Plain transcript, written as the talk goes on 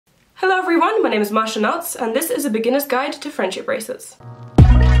Hello everyone, my name is Masha and this is a beginner's guide to friendship bracelets.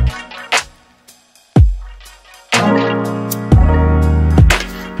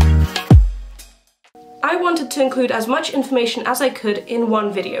 I wanted to include as much information as I could in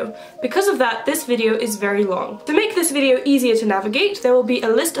one video. Because of that, this video is very long. To make this video easier to navigate, there will be a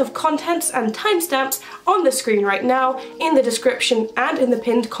list of contents and timestamps on the screen right now, in the description and in the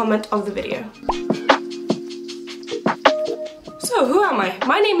pinned comment of the video. So, who am I?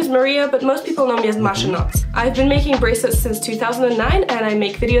 My name is Maria, but most people know me as Masha. I've been making bracelets since 2009 and I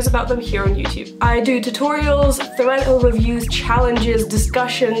make videos about them here on YouTube. I do tutorials, thread overviews, challenges,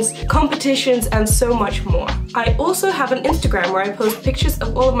 discussions, competitions, and so much more. I also have an Instagram where I post pictures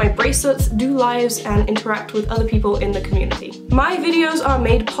of all of my bracelets, do lives, and interact with other people in the community. My videos are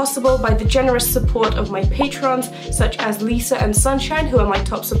made possible by the generous support of my patrons, such as Lisa and Sunshine, who are my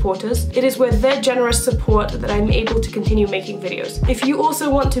top supporters. It is with their generous support that I'm able to continue making videos. If you also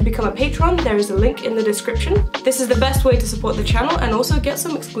want to become a patron, there is a link in the description. This is the best way to support the channel and also get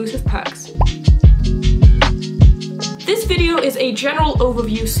some exclusive perks. This video is a general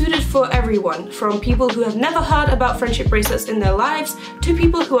overview suited for everyone, from people who have never heard about friendship bracelets in their lives to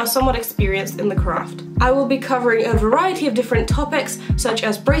people who are somewhat experienced in the craft. I will be covering a variety of different topics such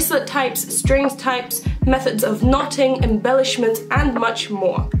as bracelet types, strings types, methods of knotting, embellishments, and much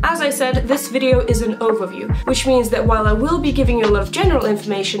more. As I said, this video is an overview, which means that while I will be giving you a lot of general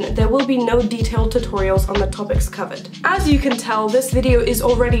information, there will be no detailed tutorials on the topics covered. As you can tell, this video is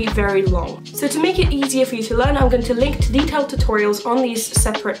already very long. So to make it easier for you to learn, I'm going to link to detailed tutorials on these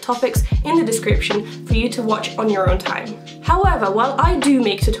separate topics in the description for you to watch on your own time. However, while I do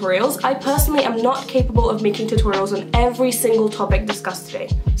make tutorials, I personally am not capable of making tutorials on every single topic discussed today.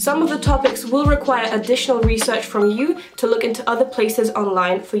 Some of the topics will require additional research from you to look into other places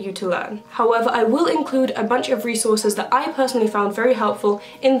online for you to learn. However, I will include a bunch of resources that I personally found very helpful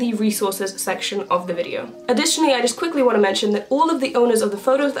in the resources section of the video. Additionally, I just quickly want to mention that all of the owners of the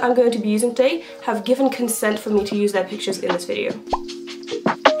photos that I'm going to be using today have given consent for me to use their pictures in this video.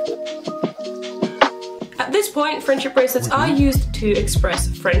 At this point, friendship bracelets are used to express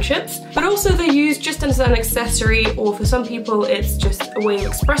friendships, but also they're used just as an accessory, or for some people it's just a way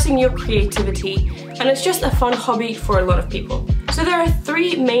of expressing your creativity, and it's just a fun hobby for a lot of people. So there are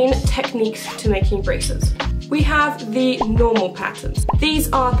three main techniques to making bracelets. We have the normal patterns.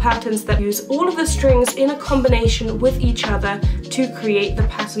 These are patterns that use all of the strings in a combination with each other to create the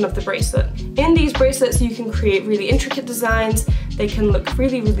pattern of the bracelet. In these bracelets you can create really intricate designs, they can look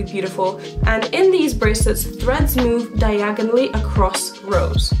really beautiful, and in these bracelets threads move diagonally across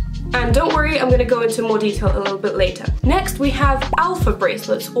rows. And don't worry, I'm going to go into more detail a little bit later. Next we have alpha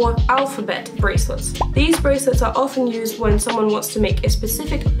bracelets or alphabet bracelets. These bracelets are often used when someone wants to make a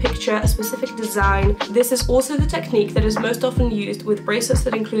specific picture, a specific design. This is also the technique that is most often used with bracelets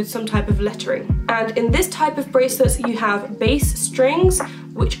that include some type of lettering. And in this type of bracelets you have base strings,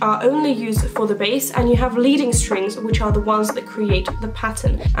 which are only used for the base, and you have leading strings, which are the ones that create the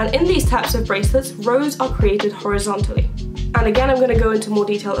pattern. And in these types of bracelets, rows are created horizontally. And again, I'm going to go into more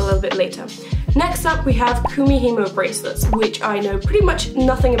detail a little bit later. Next up, we have kumihimo bracelets, which I know pretty much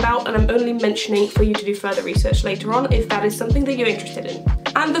nothing about, and I'm only mentioning for you to do further research later on if that is something that you're interested in.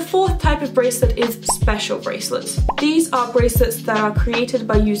 And the fourth type of bracelet is special bracelets. These are bracelets that are created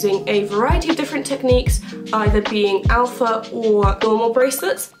by using a variety of different techniques, either being alpha or normal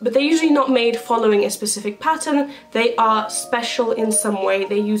bracelets, but they're usually not made following a specific pattern. They are special in some way.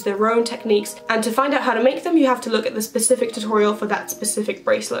 They use their own techniques, and to find out how to make them, you have to look at the specific tutorial for that specific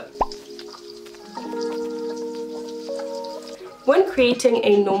bracelet. When creating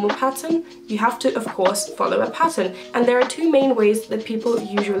a normal pattern, you have to, of course, follow a pattern, and there are two main ways that people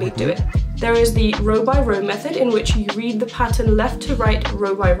usually do it. There is the row by row method, in which you read the pattern left to right,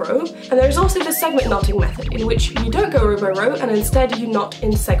 row by row, and there is also the segment knotting method, in which you don't go row by row and instead you knot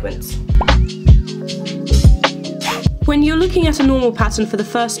in segments. When you're looking at a normal pattern for the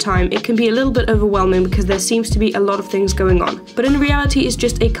first time, it can be a little bit overwhelming because there seems to be a lot of things going on, but in reality it's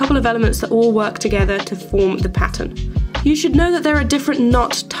just a couple of elements that all work together to form the pattern. You should know that there are different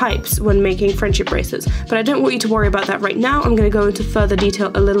knot types when making friendship bracelets, but I don't want you to worry about that right now. I'm going to go into further detail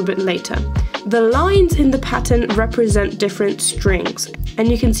a little bit later. The lines in the pattern represent different strings,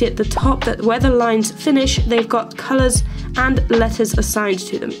 and you can see at the top that where the lines finish, they've got colours and letters assigned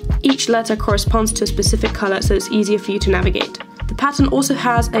to them. Each letter corresponds to a specific colour, so it's easier for you to navigate. The pattern also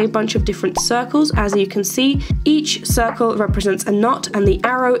has a bunch of different circles, as you can see. Each circle represents a knot, and the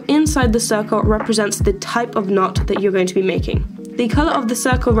arrow inside the circle represents the type of knot that you're going to be making. The colour of the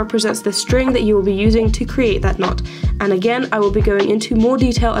circle represents the string that you will be using to create that knot. And again, I will be going into more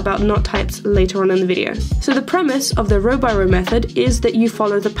detail about knot types later on in the video. So the premise of the row by row method is that you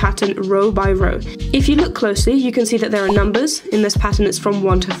follow the pattern row by row. If you look closely, you can see that there are numbers, in this pattern it's from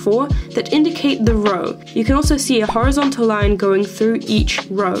 1 to 4, that indicate the row. You can also see a horizontal line going through each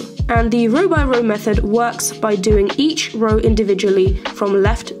row. And the row by row method works by doing each row individually from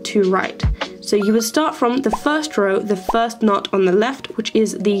left to right. So you would start from the first row, the first knot on the left, which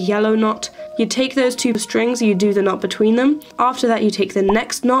is the yellow knot. You take those two strings, you do the knot between them. After that, you take the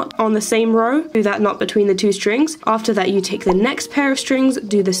next knot on the same row, do that knot between the two strings. After that, you take the next pair of strings,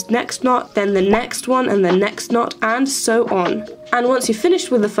 do this next knot, then the next one and the next knot, and so on. And once you've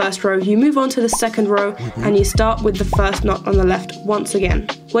finished with the first row, you move on to the second row and you start with the first knot on the left once again.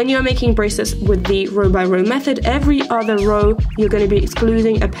 When you're making bracelets with the row by row method, every other row you're going to be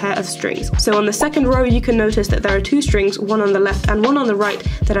excluding a pair of strings. So on the second row, you can notice that there are two strings, one on the left and one on the right,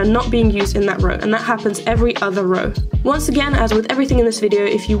 that are not being used in that row, and that happens every other row. Once again, as with everything in this video,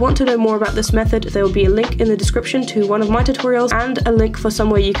 if you want to know more about this method, there will be a link in the description to one of my tutorials and a link for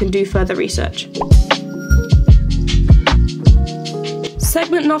somewhere you can do further research.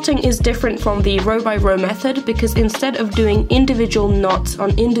 Segment knotting is different from the row by row method because instead of doing individual knots on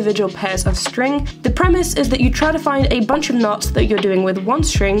individual pairs of string, the premise is that you try to find a bunch of knots that you're doing with one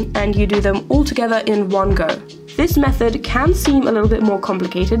string and you do them all together in one go. This method can seem a little bit more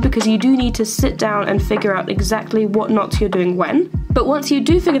complicated because you do need to sit down and figure out exactly what knots you're doing when. But once you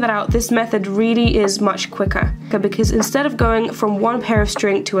do figure that out, this method really is much quicker because instead of going from one pair of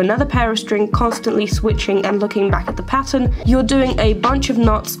string to another pair of string, constantly switching and looking back at the pattern, you're doing a bunch of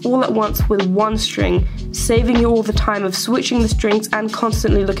knots all at once with one string, saving you all the time of switching the strings and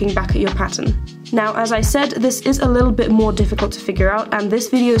constantly looking back at your pattern. Now, as I said, this is a little bit more difficult to figure out, and this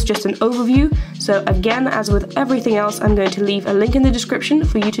video is just an overview, so again, as with everything else, I'm going to leave a link in the description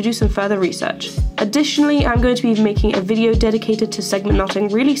for you to do some further research. Additionally, I'm going to be making a video dedicated to segment knotting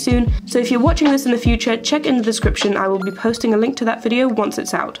really soon, so if you're watching this in the future, check in the description. I will be posting a link to that video once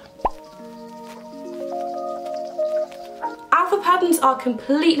it's out. Alpha patterns are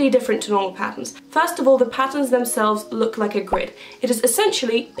completely different to normal patterns. First of all, the patterns themselves look like a grid. It is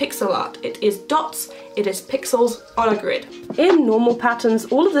essentially pixel art. It is dots, it is pixels on a grid. In normal patterns,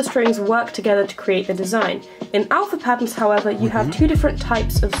 all of the strings work together to create the design. In alpha patterns, however, you have two different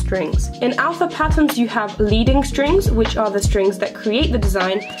types of strings. In alpha patterns, you have leading strings, which are the strings that create the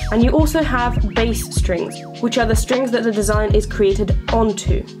design, and you also have base strings, which are the strings that the design is created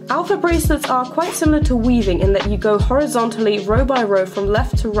onto. Alpha bracelets are quite similar to weaving in that you go horizontally, row by row, from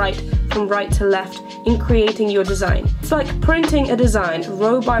left to right, from right to left, in creating your design. It's like printing a design,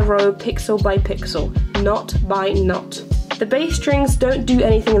 row by row, pixel by pixel, knot by knot. The base strings don't do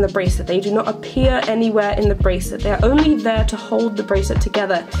anything in the bracelet. They do not appear anywhere in the bracelet. They are only there to hold the bracelet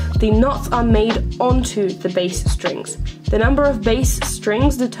together. The knots are made onto the base strings. The number of base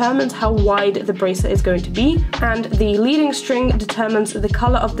strings determines how wide the bracelet is going to be, and the leading string determines the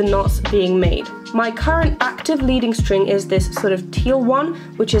color of the knots being made. My current active leading string is this sort of teal one,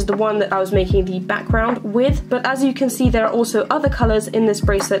 which is the one that I was making the background with, but as you can see, there are also other colors in this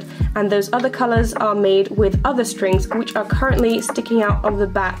bracelet, and those other colors are made with other strings which are currently sticking out of the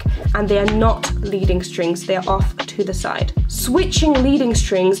back, and they are not leading strings, they are off to the side. Switching leading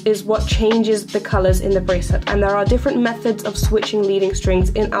strings is what changes the colors in the bracelet, and there are different methods of switching leading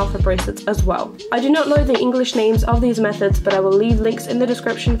strings in alpha bracelets as well. I do not know the English names of these methods, but I will leave links in the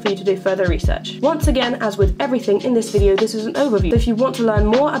description for you to do further research. Once again, as with everything in this video, this is an overview. So if you want to learn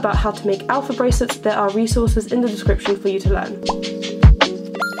more about how to make alpha bracelets, there are resources in the description for you to learn.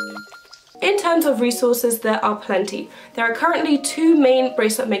 In terms of resources, there are plenty. There are currently two main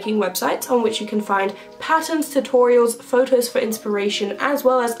bracelet making websites on which you can find patterns, tutorials, photos for inspiration, as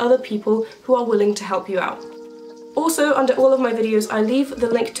well as other people who are willing to help you out. Also, under all of my videos, I leave the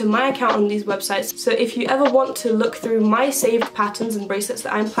link to my account on these websites, so if you ever want to look through my saved patterns and bracelets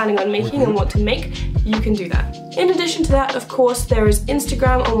that I'm planning on making and want to make, you can do that. In addition to that, of course, there is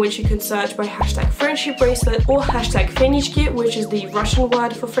Instagram, on which you can search by hashtag friendship bracelet or hashtag fenishki, which is the Russian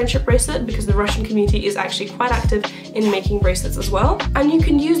word for friendship bracelet, because the Russian community is actually quite active in making bracelets as well. And you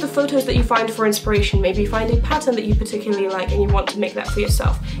can use the photos that you find for inspiration. Maybe you find a pattern that you particularly like and you want to make that for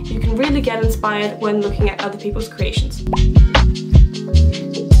yourself. You can really get inspired when looking at other people's creations.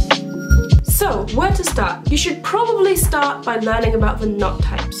 So, where to start? You should probably start by learning about the knot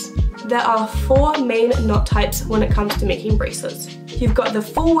types. There are 4 main knot types when it comes to making bracelets. You've got the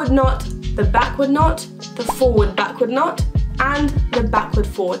forward knot, the backward knot, the forward backward knot, and the backward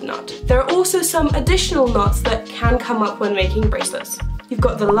forward knot. There are also some additional knots that can come up when making bracelets. You've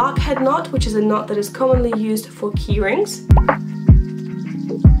got the lark head knot, which is a knot that is commonly used for key rings.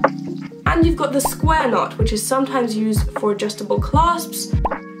 And you've got the square knot, which is sometimes used for adjustable clasps.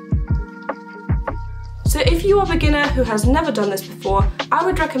 So if you are a beginner who has never done this before, I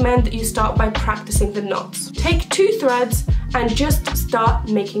would recommend that you start by practicing the knots. Take 2 threads and just start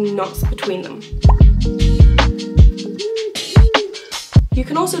making knots between them. You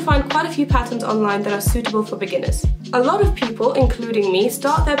can also find quite a few patterns online that are suitable for beginners. A lot of people, including me,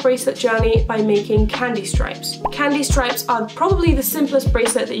 start their bracelet journey by making candy stripes. Candy stripes are probably the simplest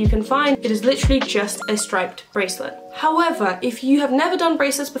bracelet that you can find. It is literally just a striped bracelet. However, if you have never done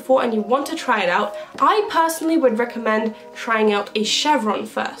bracelets before and you want to try it out, I personally would recommend trying out a chevron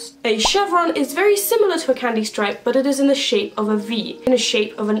first. A chevron is very similar to a candy stripe, but it is in the shape of a V, in the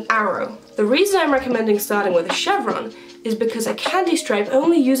shape of an arrow. The reason I'm recommending starting with a chevron is because a candy stripe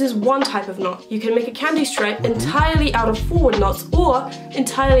only uses one type of knot. You can make a candy stripe entirely out of forward knots or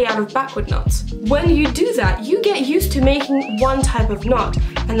entirely out of backward knots. When you do that, you get used to making one type of knot,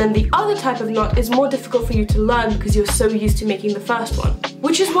 and then the other type of knot is more difficult for you to learn because you're so used to making the first one.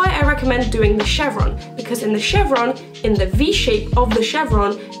 Which is why I recommend doing the chevron, because in the chevron, in the V shape of the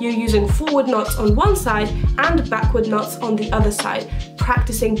chevron, you're using forward knots on one side and backward knots on the other side,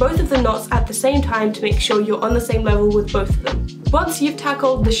 practicing both of the knots at the same time to make sure you're on the same level with both of them. Once you've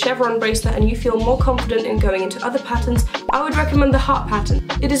tackled the chevron bracelet and you feel more confident in going into other patterns, I would recommend the heart pattern.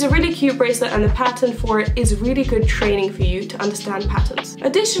 It is a really cute bracelet and the pattern for it is really good training for you to understand patterns.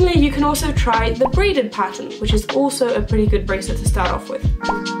 Additionally, you can also try the braided pattern, which is also a pretty good bracelet to start off with.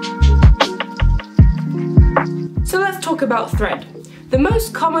 So let's talk about thread. The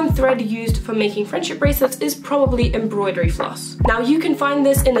most common thread used for making friendship bracelets is probably embroidery floss. Now you can find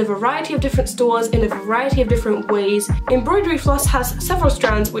this in a variety of different stores in a variety of different ways. Embroidery floss has several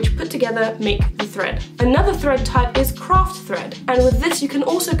strands which put together make the thread. Another thread type is craft thread, and with this you can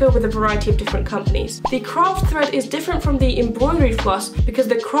also go with a variety of different companies. The craft thread is different from the embroidery floss because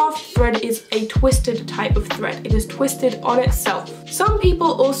the craft thread is a twisted type of thread. It is twisted on itself. Some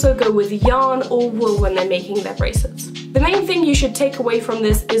people also go with yarn or wool when they're making their bracelets. The main thing you should take away from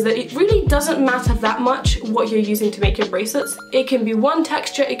this is that it really doesn't matter that much what you're using to make your bracelets. It can be one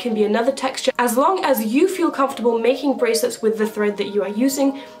texture, it can be another texture. As long as you feel comfortable making bracelets with the thread that you are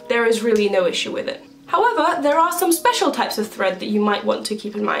using, there is really no issue with it. However, there are some special types of thread that you might want to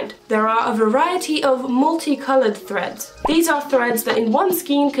keep in mind. There are a variety of multicolored threads. These are threads that in one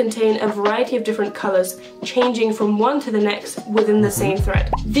skein contain a variety of different colors, changing from one to the next within the same thread.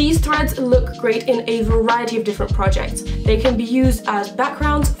 These threads look great in a variety of different projects. They can be used as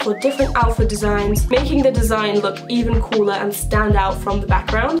backgrounds for different outfit designs, making the design look even cooler and stand out from the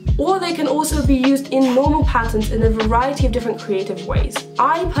background. Or they can also be used in normal patterns in a variety of different creative ways.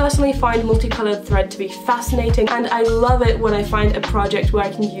 I personally find multicolored thread to be fascinating, and I love it when I find a project where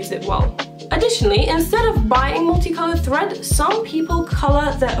I can use it well. Additionally, instead of buying multicolored thread, some people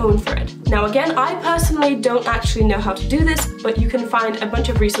color their own thread. Now again, I personally don't actually know how to do this, but you can find a bunch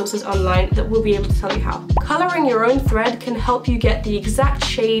of resources online that will be able to tell you how. Coloring your own thread can help you get the exact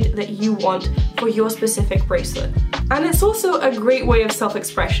shade that you want for your specific bracelet. And it's also a great way of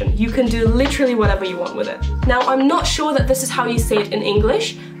self-expression. You can do literally whatever you want with it. Now, I'm not sure that this is how you say it in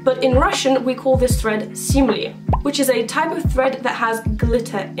English, but in Russian we call this thread simli, which is a type of thread that has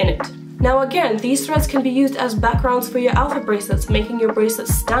glitter in it. Now again, these threads can be used as backgrounds for your outfit bracelets, making your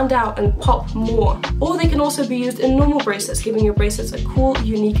bracelets stand out and pop more. Or they can also be used in normal bracelets, giving your bracelets a cool,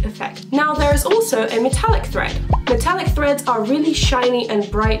 unique effect. Now there is also a metallic thread. Metallic threads are really shiny and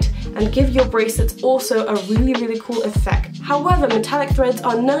bright and give your bracelets also a really cool effect. However, metallic threads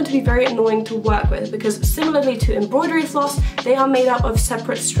are known to be very annoying to work with because similarly to embroidery floss, they are made up of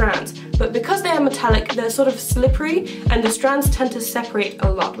separate strands. But because they are metallic, they're sort of slippery and the strands tend to separate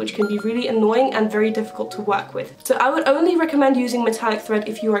a lot, which can be really annoying and very difficult to work with. So I would only recommend using metallic thread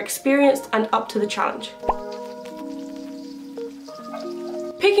if you are experienced and up to the challenge.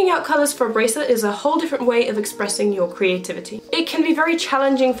 Picking out colours for a bracelet is a whole different way of expressing your creativity. It can be very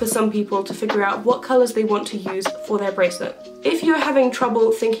challenging for some people to figure out what colours they want to use for their bracelet. If you're having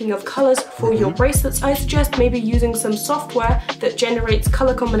trouble thinking of colours for your bracelets, I suggest maybe using some software that generates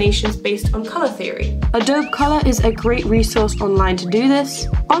colour combinations based on colour theory. Adobe Color is a great resource online to do this.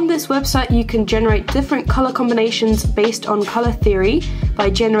 On this website you can generate different colour combinations based on colour theory by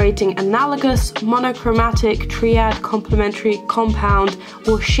generating analogous, monochromatic, triad, complementary, compound,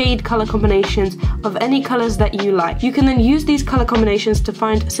 or shade colour combinations of any colours that you like. You can then use these colour combinations to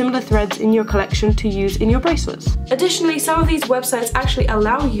find similar threads in your collection to use in your bracelets. Additionally, some of these websites actually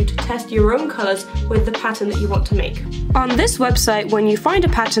allow you to test your own colours with the pattern that you want to make. On this website, when you find a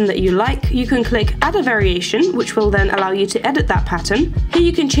pattern that you like, you can click Add a Variation, which will then allow you to edit that pattern. Here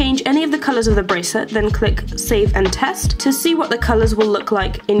you can change any of the colours of the bracelet, then click Save and Test to see what the colours will look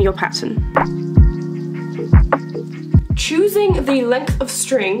like in your pattern. Choosing the length of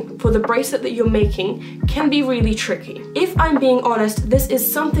string for the bracelet that you're making can be really tricky. If I'm being honest, this is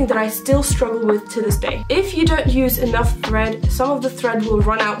something that I still struggle with to this day. If you don't use enough thread, some of the thread will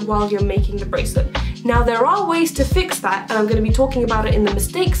run out while you're making the bracelet. Now there are ways to fix that, and I'm going to be talking about it in the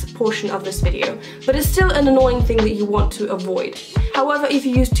mistakes portion of this video, but it's still an annoying thing that you want to avoid. However, if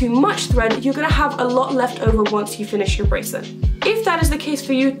you use too much thread, you're going to have a lot left over once you finish your bracelet. If that is the case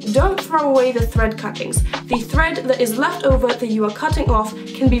for you, don't throw away the thread cuttings. The thread that is left over that you are cutting off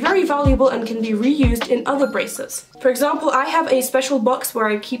can be very valuable and can be reused in other bracelets. For example, I have a special box where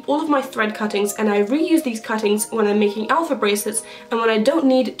I keep all of my thread cuttings, and I reuse these cuttings when I'm making alpha bracelets and when I don't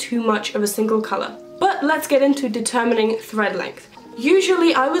need too much of a single color. But let's get into determining thread length.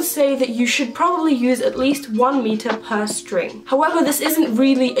 Usually I would say that you should probably use at least 1 meter per string. However, this isn't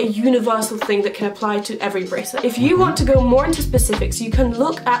really a universal thing that can apply to every bracelet. If you want to go more into specifics, you can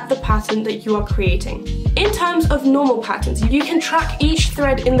look at the pattern that you are creating. In terms of normal patterns, you can track each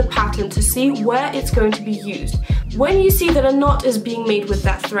thread in the pattern to see where it's going to be used. When you see that a knot is being made with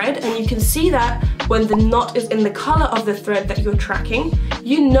that thread, and you can see that when the knot is in the color of the thread that you're tracking,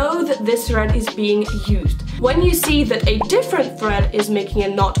 you know that this thread is being used. When you see that a different thread is making a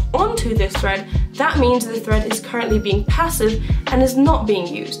knot onto this thread, that means the thread is currently being passive and is not being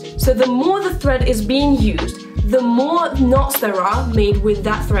used. So the more the thread is being used, the more knots there are made with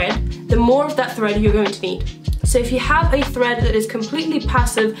that thread, the more of that thread you're going to need. So if you have a thread that is completely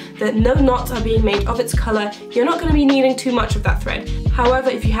passive, that no knots are being made of its color, you're not going to be needing too much of that thread. However,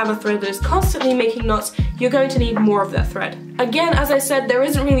 if you have a thread that is constantly making knots, you're going to need more of that thread. Again, as I said, there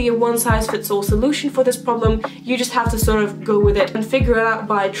isn't really a one-size-fits-all solution for this problem. You just have to sort of go with it and figure it out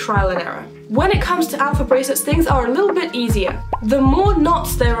by trial and error. When it comes to alpha bracelets, things are a little bit easier. The more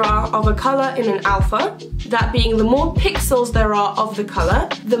knots there are of a color in an alpha, that being the more pixels there are of the color,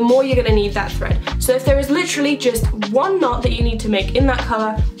 the more you're going to need that thread. So if there is literally just one knot that you need to make in that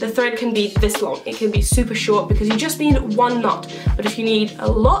color, the thread can be this long. It can be super short because you just need one knot. But if you need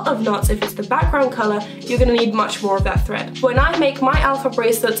a lot of knots, if it's the background color, you're going to need much more of that thread. When I make my alpha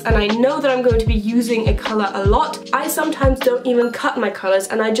bracelets and I know that I'm going to be using a color a lot, I sometimes don't even cut my colors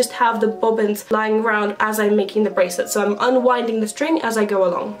and I just have the bobbins lying around as I'm making the bracelet. So I'm unwinding the string as I go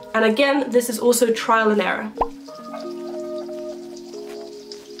along. And again, this is also trial and error.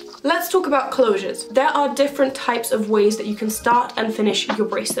 Let's talk about closures. There are different types of ways that you can start and finish your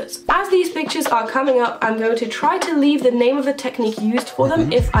bracelets. As these pictures are coming up, I'm going to try to leave the name of the technique used for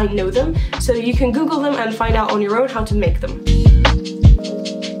them if I know them, so you can Google them and find out on your own how to make them.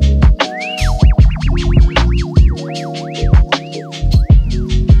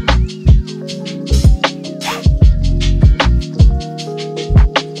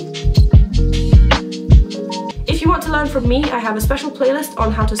 From me, I have a special playlist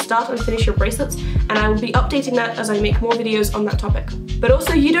on how to start and finish your bracelets, and I will be updating that as I make more videos on that topic. But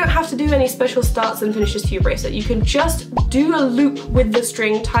also, you don't have to do any special starts and finishes to your bracelet. You can just do a loop with the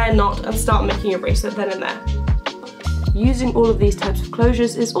string, tie a knot, and start making your bracelet then and there. Using all of these types of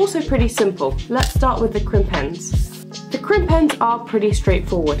closures is also pretty simple. Let's start with the crimp ends. The crimp ends are pretty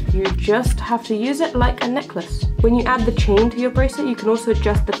straightforward. You just have to use it like a necklace. When you add the chain to your bracelet, you can also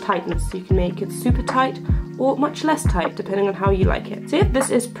adjust the tightness. You can make it super tight or much less tight, depending on how you like it. So yeah, this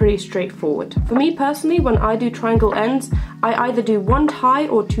is pretty straightforward. For me personally, when I do triangle ends, I either do 1 tie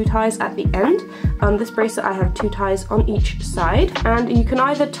or 2 ties at the end. This bracelet I have 2 ties on each side, and you can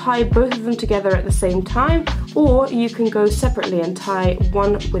either tie both of them together at the same time, or you can go separately and tie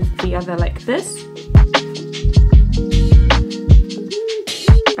one with the other like this.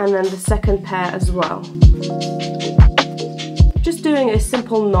 And then the second pair as well. Just doing a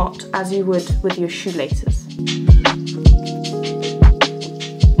simple knot as you would with your shoelaces.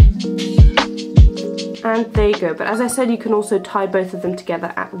 And there you go, but as I said, you can also tie both of them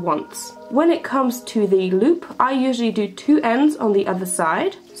together at once. When it comes to the loop, I usually do 2 ends on the other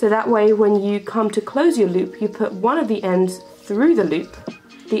side, so that way when you come to close your loop, you put one of the ends through the loop,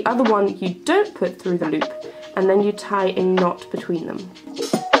 the other one you don't put through the loop, and then you tie a knot between them.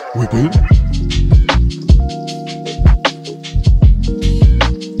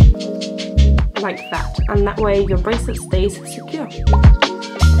 Like that, and that way your bracelet stays secure.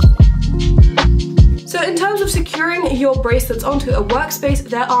 So in terms of securing your bracelets onto a workspace,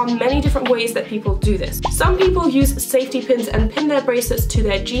 there are many different ways that people do this. Some people use safety pins and pin their bracelets to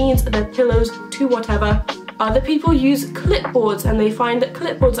their jeans, their pillows, to whatever. Other people use clipboards and they find that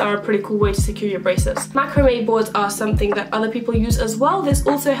clipboards are a pretty cool way to secure your bracelets. Macrame boards are something that other people use as well. This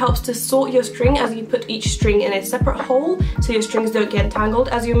also helps to sort your string as you put each string in a separate hole so your strings don't get entangled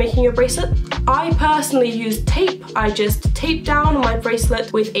as you're making your bracelet. I personally use tape. I just tape down my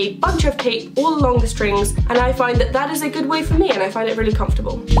bracelet with a bunch of tape all along the strings, and I find that that is a good way for me and I find it really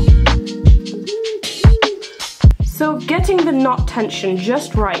comfortable. So getting the knot tension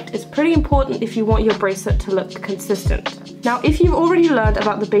just right is pretty important if you want your bracelet to look consistent. Now, if you've already learned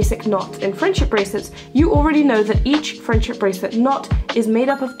about the basic knots in friendship bracelets, you already know that each friendship bracelet knot is made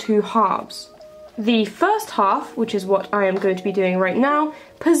up of two halves. The first half, which is what I am going to be doing right now,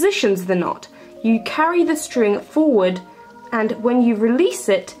 positions the knot. You carry the string forward, and when you release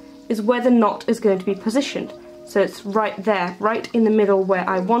it is where the knot is going to be positioned. So it's right there, right in the middle where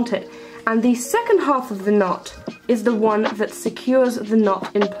I want it. And the second half of the knot is the one that secures the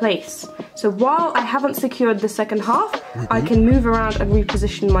knot in place. So while I haven't secured the second half, I can move around and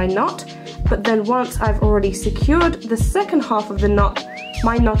reposition my knot, but then once I've already secured the second half of the knot,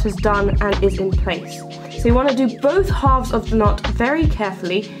 my knot is done and is in place. So you want to do both halves of the knot very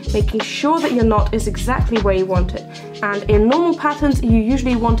carefully, making sure that your knot is exactly where you want it. And in normal patterns, you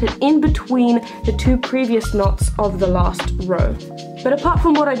usually want it in between the two previous knots of the last row. But apart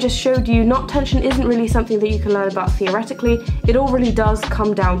from what I just showed you, knot tension isn't really something that you can learn about theoretically. It all really does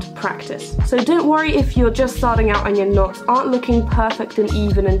come down to practice. So don't worry if you're just starting out and your knots aren't looking perfect and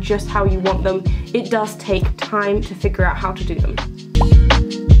even and just how you want them. It does take time to figure out how to do them.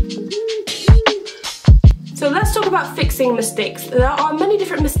 So let's talk about fixing mistakes. There are many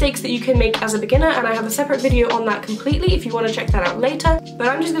different mistakes that you can make as a beginner, and I have a separate video on that completely if you want to check that out later, but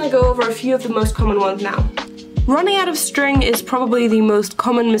I'm just going to go over a few of the most common ones now. Running out of string is probably the most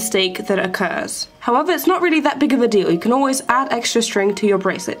common mistake that occurs. However, it's not really that big of a deal. You can always add extra string to your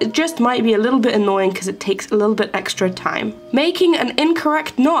bracelet. It just might be a little bit annoying because it takes a little bit extra time. Making an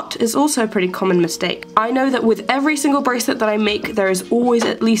incorrect knot is also a pretty common mistake. I know that with every single bracelet that I make, there is always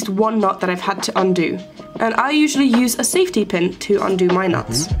at least one knot that I've had to undo. And I usually use a safety pin to undo my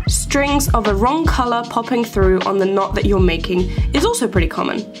knots. Strings of a wrong color popping through on the knot that you're making is also pretty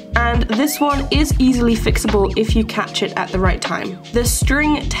common. And this one is easily fixable if you catch it at the right time. The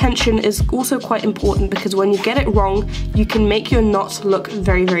string tension is also quite important because when you get it wrong, you can make your knots look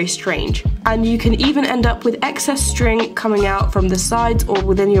very, very strange. And you can even end up with excess string coming out from the sides or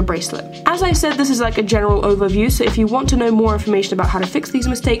within your bracelet. As I said, this is like a general overview, so if you want to know more information about how to fix these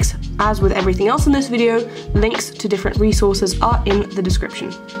mistakes, as with everything else in this video, links to different resources are in the description.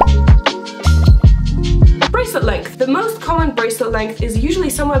 Bracelet length. The most common bracelet length is usually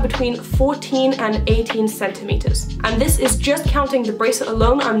somewhere between 14 and 18 centimeters. And this is just counting the bracelet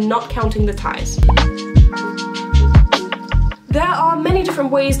alone, I'm not counting the ties. There are many different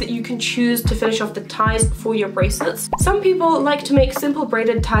ways that you can choose to finish off the ties for your bracelets. Some people like to make simple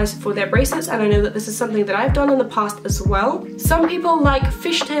braided ties for their bracelets, and I know that this is something that I've done in the past as well. Some people like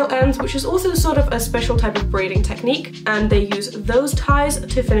fishtail ends, which is also sort of a special type of braiding technique, and they use those ties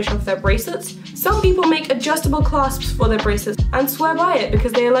to finish off their bracelets. Some people make adjustable clasps for their bracelets and swear by it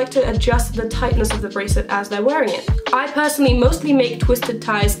because they like to adjust the tightness of the bracelet as they're wearing it. I personally mostly make twisted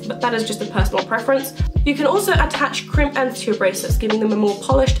ties, but that is just a personal preference. You can also attach crimp ends to your bracelets, giving them a more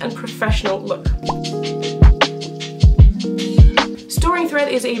polished and professional look. Storing thread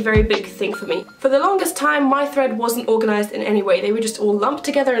is a very big thing for me. For the longest time, my thread wasn't organized in any way. They were just all lumped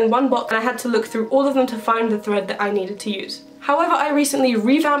together in one box, and I had to look through all of them to find the thread that I needed to use. However, I recently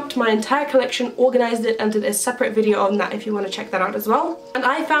revamped my entire collection, organized it, and did a separate video on that if you want to check that out as well. And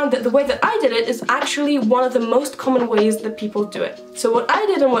I found that the way that I did it is actually one of the most common ways that people do it. So what I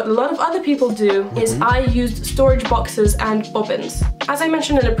did and what a lot of other people do is I used storage boxes and bobbins. As I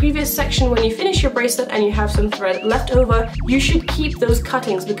mentioned in a previous section, when you finish your bracelet and you have some thread left over, you should keep those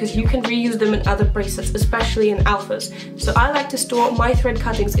cuttings because you can reuse them in other bracelets, especially in alphas. So I like to store my thread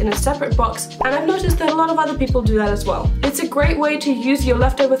cuttings in a separate box, and I've noticed that a lot of other people do that as well. It's a great way to use your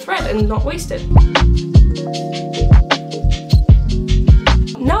leftover thread and not waste it.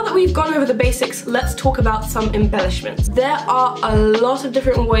 Now that we've gone over the basics, let's talk about some embellishments. There are a lot of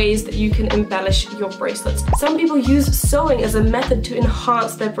different ways that you can embellish your bracelets. Some people use sewing as a method to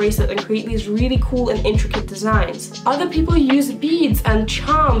enhance their bracelet and create these really cool and intricate designs. Other people use beads and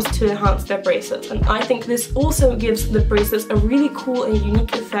charms to enhance their bracelets, and I think this also gives the bracelets a really cool and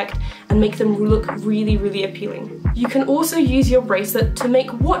unique effect and make them look really, really appealing. You can also use your bracelet to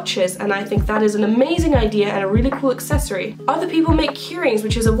make watches, and I think that is an amazing idea and a really cool accessory. Other people make keyrings,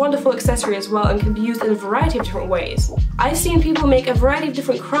 which is a wonderful accessory as well and can be used in a variety of different ways. I've seen people make a variety of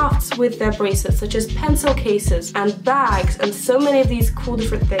different crafts with their bracelets, such as pencil cases and bags and so many of these cool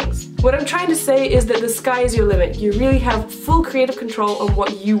different things. What I'm trying to say is that the sky is your limit. You really have full creative control on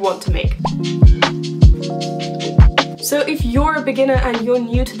what you want to make. So if you're a beginner and you're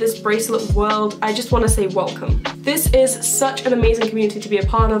new to this bracelet world, I just want to say welcome. This is such an amazing community to be a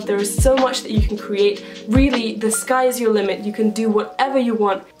part of. There is so much that you can create. Really, the sky is your limit. You can do whatever you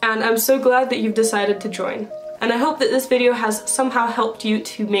want, and I'm so glad that you've decided to join. And I hope that this video has somehow helped you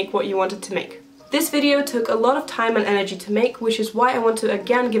to make what you wanted to make. This video took a lot of time and energy to make, which is why I want to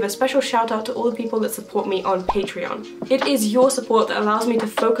again give a special shout out to all the people that support me on Patreon. It is your support that allows me to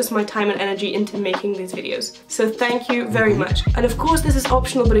focus my time and energy into making these videos. So thank you very much. And of course this is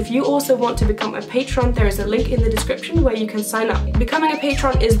optional, but if you also want to become a patron, there is a link in the description where you can sign up. Becoming a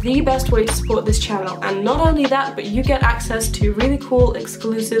patron is the best way to support this channel, and not only that, but you get access to really cool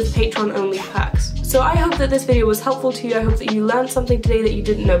exclusive patron only perks. So I hope that this video was helpful to you. I hope that you learned something today that you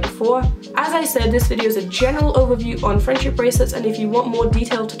didn't know before. As I said, this video is a general overview on friendship bracelets, and if you want more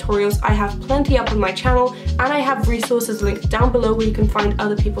detailed tutorials, I have plenty up on my channel, and I have resources linked down below where you can find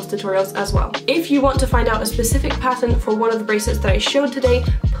other people's tutorials as well. If you want to find out a specific pattern for one of the bracelets that I showed today,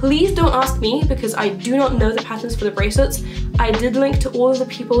 please don't ask me because I do not know the patterns for the bracelets. I did link to all of the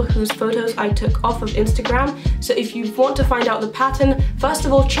people whose photos I took off of Instagram, so if you want to find out the pattern, first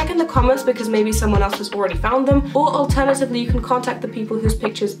of all check in the comments because maybe someone else has already found them, or alternatively you can contact the people whose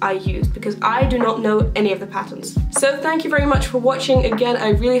pictures I used because I do not know any of the patterns. So thank you very much for watching. Again, I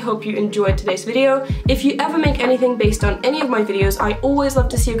really hope you enjoyed today's video. If you ever make anything based on any of my videos, I always love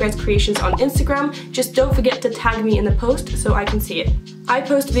to see your guys' creations on Instagram. Just don't forget to tag me in the post so I can see it. I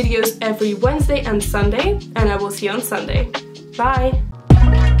post videos every Wednesday and Sunday, and I will see you on Sunday. Bye!